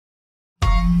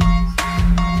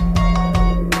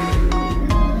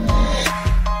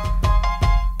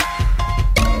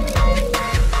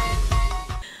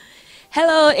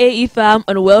AE fam,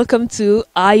 and welcome to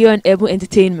Ayo and Ebun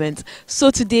Entertainment.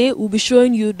 So today we'll be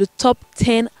showing you the top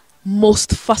 10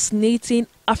 most fascinating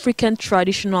African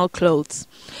traditional clothes.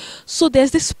 So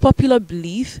there's this popular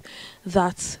belief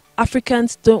that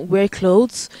Africans don't wear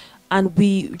clothes and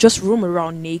we just roam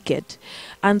around naked,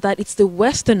 and that it's the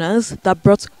Westerners that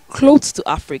brought clothes to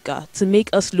Africa to make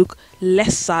us look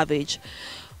less savage.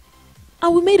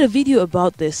 And we made a video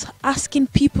about this, asking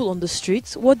people on the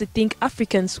streets what they think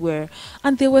Africans wear.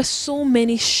 And there were so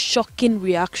many shocking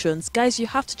reactions. Guys, you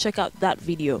have to check out that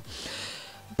video.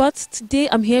 But today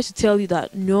I'm here to tell you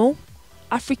that no,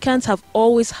 Africans have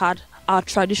always had our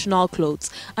traditional clothes.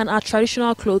 And our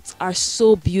traditional clothes are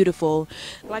so beautiful.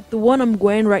 Like the one I'm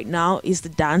wearing right now is the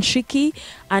DASHIKI.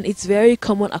 And it's very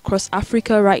common across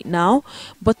Africa right now.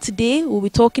 But today we'll be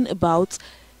talking about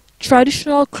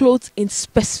traditional clothes in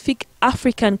specific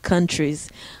African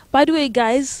countries. By the way,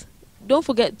 guys, don't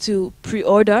forget to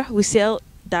pre-order. We sell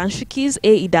DASHIKIs,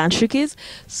 AE DASHIKIs,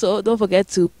 so don't forget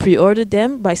to pre-order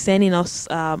them by sending us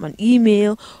an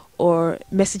email or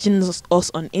messaging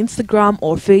us on Instagram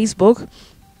or Facebook.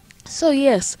 So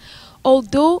yes,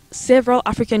 although several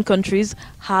African countries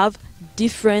have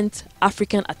different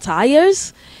African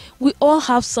attires, we all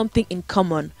have something in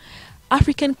common.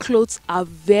 African clothes are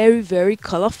very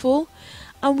colorful,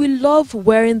 and we love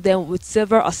wearing them with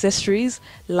several accessories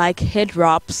like head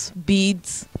wraps,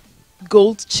 beads,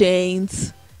 gold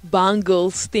chains,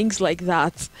 bangles, things like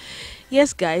that.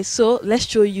 Yes guys, so let's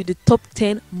show you the top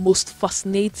 10 most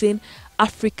fascinating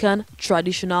African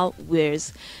traditional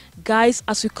wears. Guys,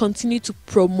 as we continue to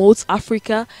promote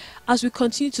Africa, as we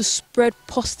continue to spread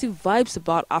positive vibes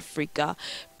about Africa,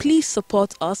 please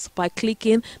support us by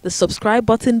clicking the subscribe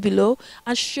button below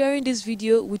and sharing this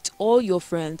video with all your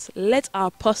friends. Let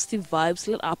our positive vibes,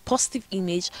 let our positive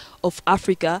image of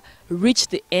Africa reach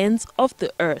the ends of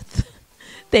the earth.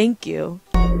 Thank you.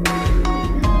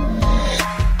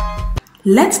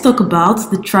 Let's talk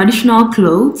about the traditional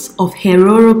clothes of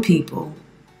Herero people.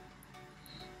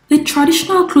 The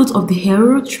traditional clothes of the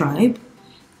Herero tribe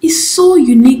is so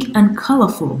unique and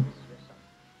colorful.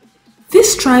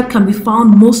 This tribe can be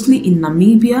found mostly in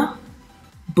Namibia,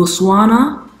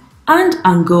 Botswana, and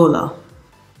Angola.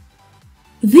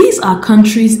 These are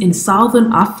countries in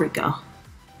southern Africa.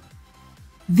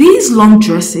 These long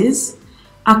dresses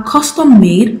are custom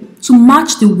made to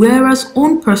match the wearer's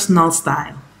own personal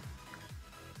style.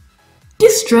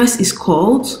 This dress is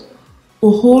called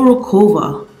Ohoro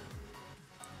cover.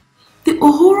 The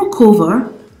Ohoro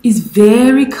cover is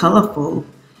very colorful,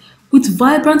 with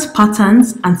vibrant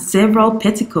patterns and several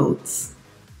petticoats.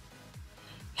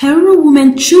 Herero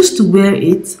women choose to wear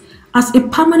it as a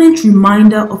permanent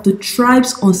reminder of the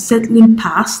tribe's unsettling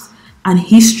past and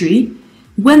history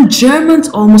when Germans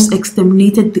almost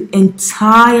exterminated the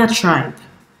entire tribe.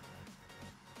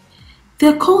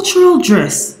 Their cultural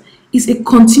dress is a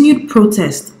continued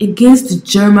protest against the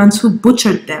Germans who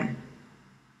butchered them.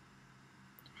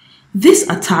 This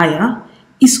attire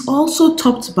is also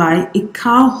topped by a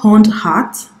cow-horned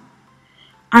hat,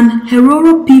 and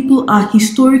Herero people are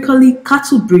historically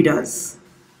cattle breeders.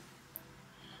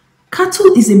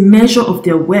 Cattle is a measure of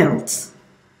their wealth,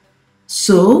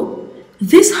 so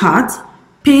this hat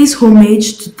pays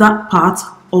homage to that part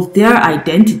of their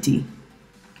identity.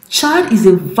 Chad is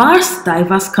a vast,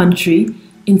 diverse country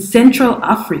in Central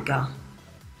Africa.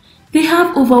 They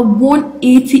have over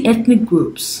 180 ethnic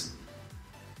groups.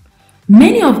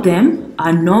 Many of them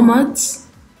are nomads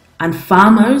and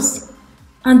farmers,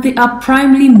 and they are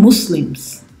primarily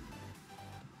Muslims.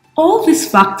 All these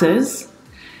factors,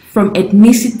 from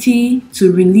ethnicity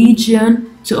to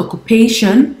religion to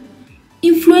occupation,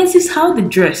 influences how they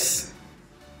dress.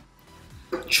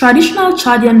 Traditional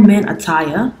Chadian men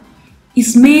attire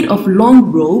is made of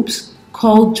long robes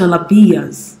called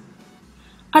jalabiyas,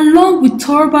 along with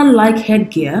turban-like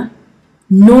headgear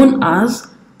known as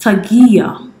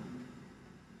tagiya.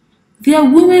 Their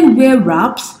women wear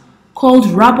wraps called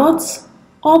rabots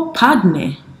or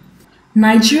pagne.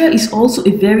 Nigeria is also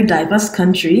a very diverse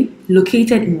country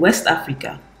located in West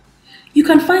Africa. You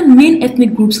can find main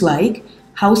ethnic groups like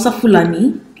Hausa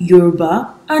Fulani,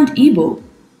 Yoruba, and Igbo.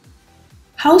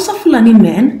 Hausa Fulani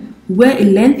men wear a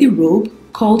lengthy robe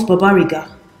called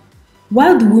babariga,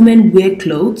 while the women wear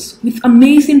clothes with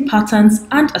amazing patterns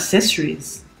and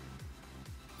accessories.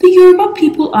 The Yoruba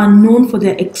people are known for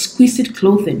their exquisite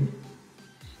clothing.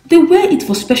 They wear it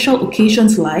for special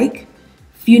occasions like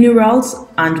funerals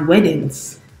and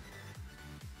weddings.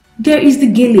 There is the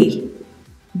gele.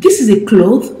 This is a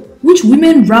cloth which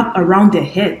women wrap around their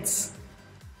heads.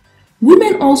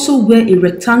 Women also wear a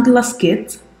rectangular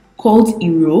skirt called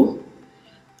iro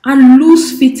and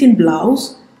loose-fitting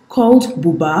blouse called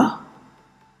buba.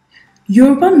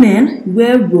 Yoruba men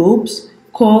wear robes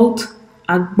called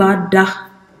agbada.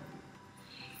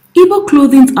 Igbo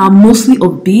clothing are mostly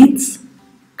of beads,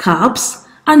 caps,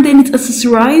 and then it's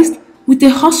accessorized with a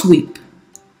horsewhip.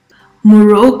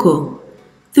 Morocco.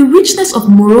 The richness of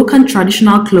Moroccan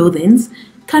traditional clothing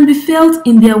can be felt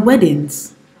in their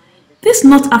weddings. This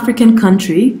North African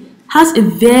country has a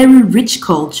very rich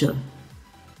culture.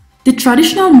 The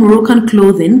traditional Moroccan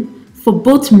clothing for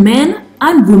both men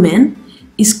and women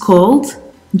is called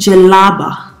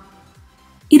djellaba.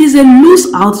 It is a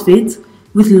loose outfit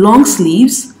with long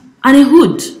sleeves and a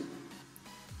hood.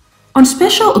 On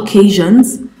special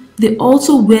occasions, they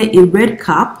also wear a red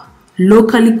cap,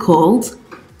 locally called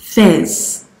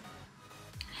fez.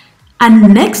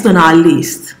 And next on our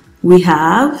list, we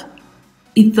have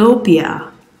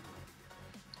Ethiopia.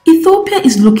 Ethiopia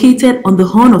is located on the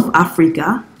Horn of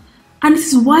Africa, and it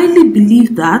is widely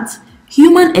believed that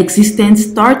human existence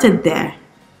started there.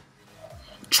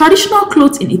 Traditional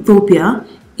clothes in Ethiopia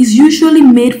is usually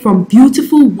made from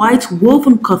beautiful white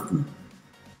woven cotton.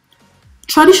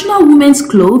 Traditional women's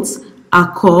clothes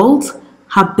are called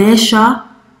Habesha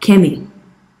Kemi.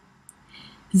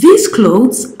 These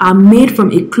clothes are made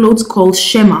from a cloth called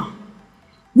shema,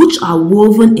 which are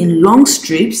woven in long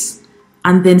strips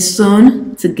and then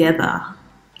sewn together.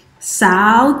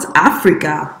 South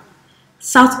Africa.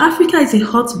 South Africa is a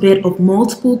hotbed of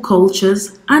multiple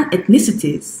cultures and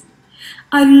ethnicities.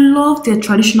 I love their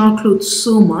traditional clothes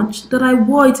so much that I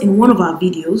wore it in one of our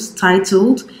videos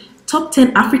titled Top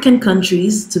 10 African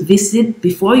Countries to Visit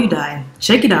Before You Die.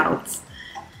 Check it out.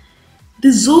 The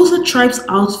Xhosa tribe's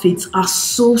outfits are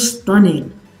so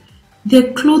stunning.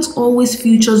 Their clothes always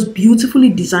features beautifully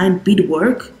designed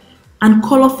beadwork and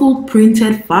colorful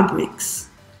printed fabrics.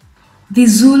 The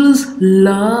Zulus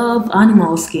love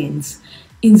animal skins.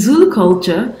 In Zulu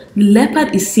culture, the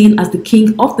leopard is seen as the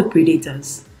king of the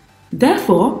predators.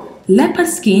 Therefore, leopard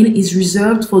skin is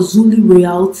reserved for Zulu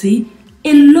royalty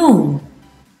alone.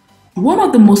 One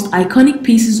of the most iconic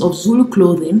pieces of Zulu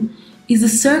clothing is the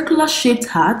circular-shaped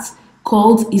hat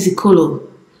called izikolo,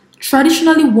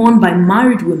 traditionally worn by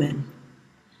married women.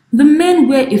 The men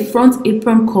wear a front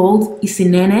apron called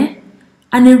isinene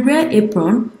and a rear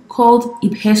apron called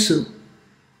ibhesu,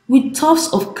 with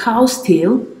tufts of cow's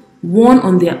tail worn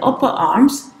on their upper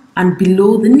arms and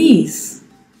below the knees.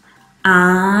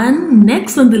 And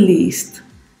next on the list,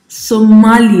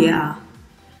 Somalia.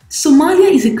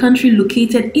 Somalia is a country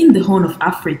located in the Horn of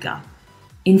Africa.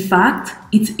 In fact,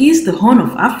 it is the Horn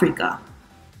of Africa.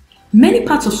 Many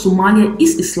parts of Somalia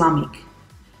is Islamic.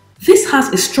 This has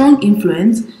a strong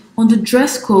influence on the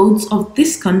dress codes of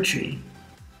this country.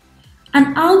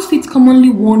 An outfit commonly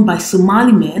worn by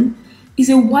Somali men is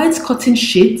a white cotton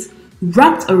sheet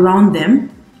wrapped around them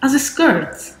as a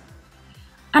skirt,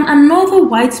 and another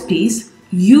white piece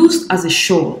used as a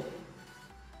shawl.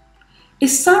 A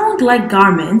sarong-like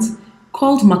garment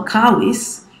called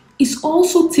makawis is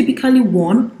also typically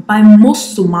worn by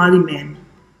most Somali men.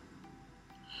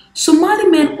 Somali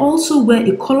men also wear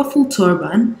a colorful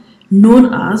turban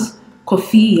known as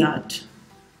kofiyad.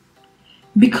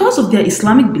 Because of their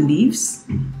Islamic beliefs,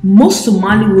 most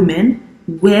Somali women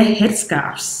wear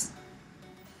headscarves.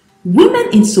 Women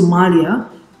in Somalia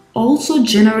also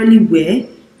generally wear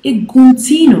a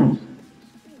guntino.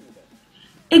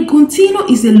 A guntino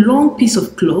is a long piece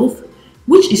of cloth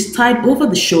which is tied over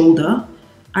the shoulder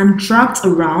and wrapped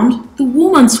around the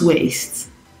woman's waist.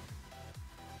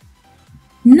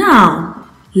 Now,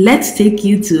 let's take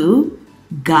you to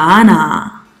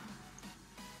Ghana.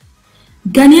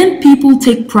 Ghanaian people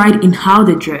take pride in how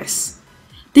they dress.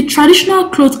 The traditional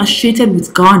cloth associated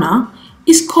with Ghana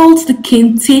is called the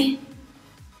kente.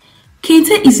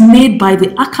 Kente is made by the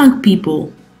Akan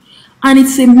people, and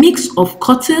it's a mix of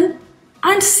cotton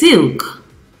and silk.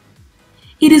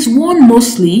 It is worn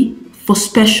mostly for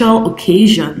special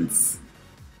occasions.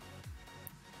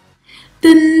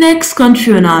 The next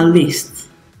country on our list,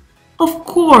 of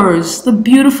course, the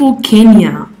beautiful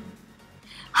Kenya.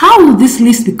 How will this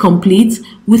list be complete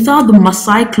without the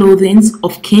Maasai clothing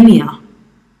of Kenya?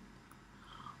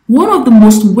 One of the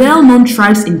most well-known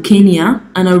tribes in Kenya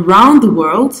and around the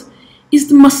world is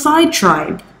the Maasai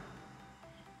tribe.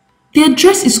 Their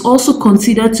dress is also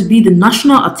considered to be the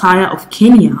national attire of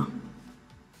Kenya.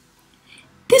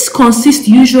 This consists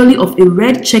usually of a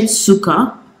red checked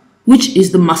suka, which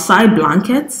is the Maasai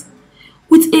blanket,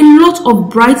 with a lot of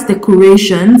bright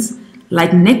decorations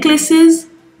like necklaces,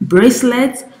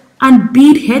 bracelets, and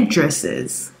bead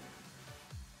headdresses.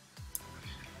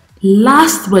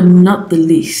 Last but not the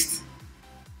least,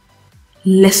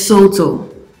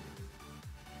 Lesotho.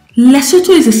 Lesotho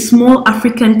is a small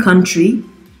African country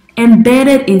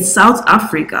embedded in South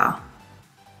Africa.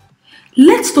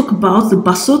 Let's talk about the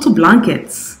Basotho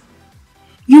blankets.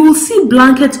 You will see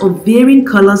blankets of varying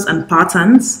colors and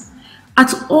patterns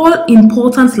at all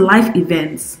important life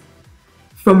events,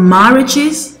 from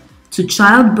marriages to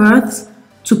childbirths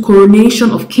to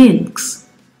coronation of kings.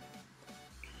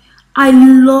 I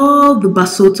love the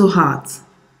Basotho hat,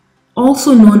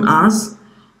 also known as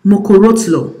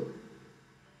Mokorotlo.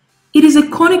 It is a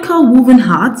conical woven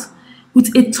hat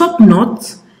with a top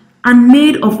knot and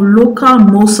made of local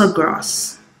mosa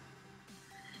grass.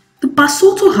 The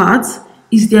Basotho hat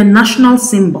is their national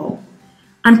symbol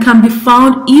and can be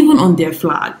found even on their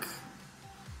flag.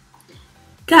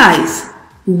 Guys,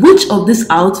 which of these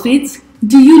outfits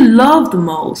do you love the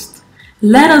most?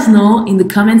 Let us know in the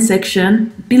comment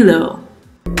section below.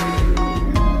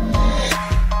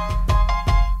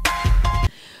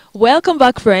 Welcome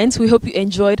back, friends. We hope you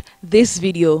enjoyed this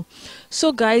video.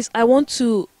 So guys, I want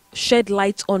to shed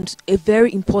light on a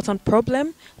very important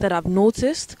problem that I've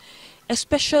noticed,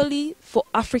 especially for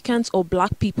Africans or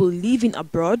black people living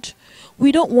abroad.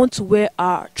 We don't want to wear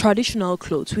our traditional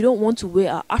clothes. We don't want to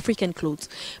wear our African clothes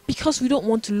because we don't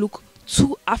want to look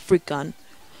too African.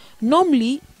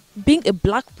 Normally, being a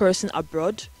black person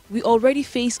abroad, we already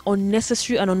face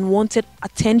unnecessary and unwanted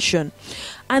attention,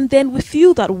 and then we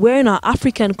feel that wearing our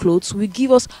African clothes will give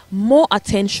us more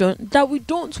attention that we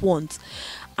don't want.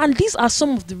 And these are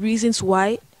some of the reasons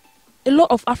why a lot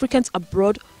of Africans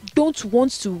abroad don't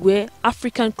want to wear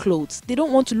African clothes. They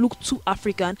don't want to look too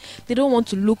African. They don't want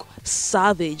to look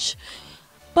savage.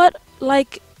 But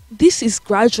like, this is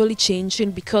gradually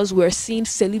changing because we're seeing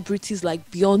celebrities like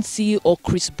Beyonce or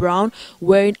Chris Brown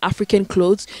wearing African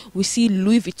clothes. We see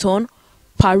Louis Vuitton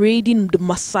parading the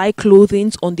Maasai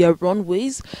clothing on their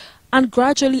runways. And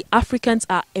gradually Africans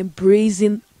are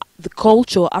embracing the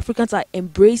culture. Africans are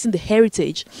embracing the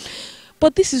heritage.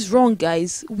 But this is wrong,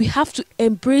 guys. We have to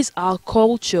embrace our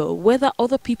culture, whether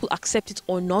other people accept it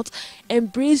or not.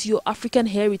 Embrace your African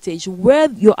heritage. Wear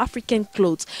your African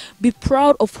clothes. Be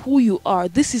proud of who you are.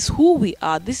 This is who we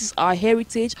are. This is our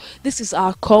heritage. This is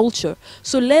our culture.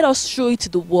 So let us show it to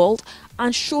the world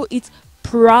and show it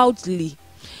proudly.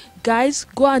 Guys,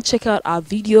 go and check out our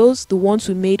videos, the ones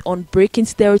we made on breaking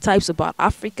stereotypes about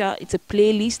Africa. It's a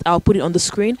playlist. I'll put it on the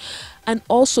screen. And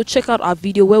also check out our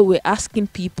video where we're asking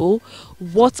people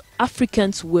what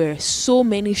Africans wear. So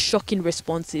many shocking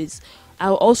responses.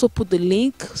 I'll also put the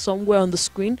link somewhere on the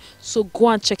screen, so go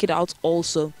and check it out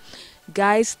also.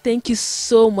 Guys, thank you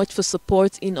so much for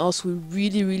supporting us. We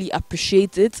really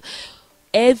appreciate it.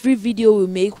 Every video we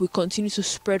make, we continue to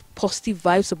spread positive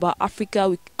vibes about Africa.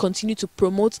 We continue to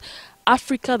promote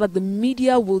Africa that the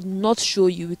media will not show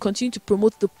you. We continue to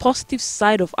promote the positive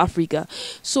side of Africa.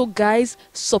 So guys,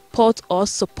 support us,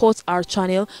 support our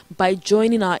channel by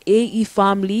joining our AE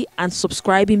family and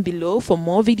subscribing below for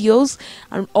more videos,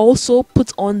 and also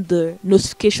put on the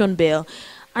notification bell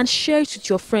and share it with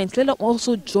your friends. Let them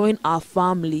also join our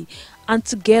family, and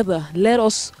together let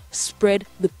us spread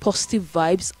the positive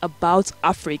vibes about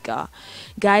Africa.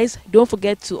 Guys, don't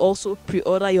forget to also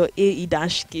pre-order your AE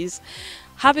DASHIKIs.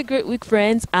 Have a great week,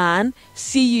 friends, and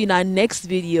see you in our next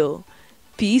video.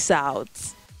 Peace out.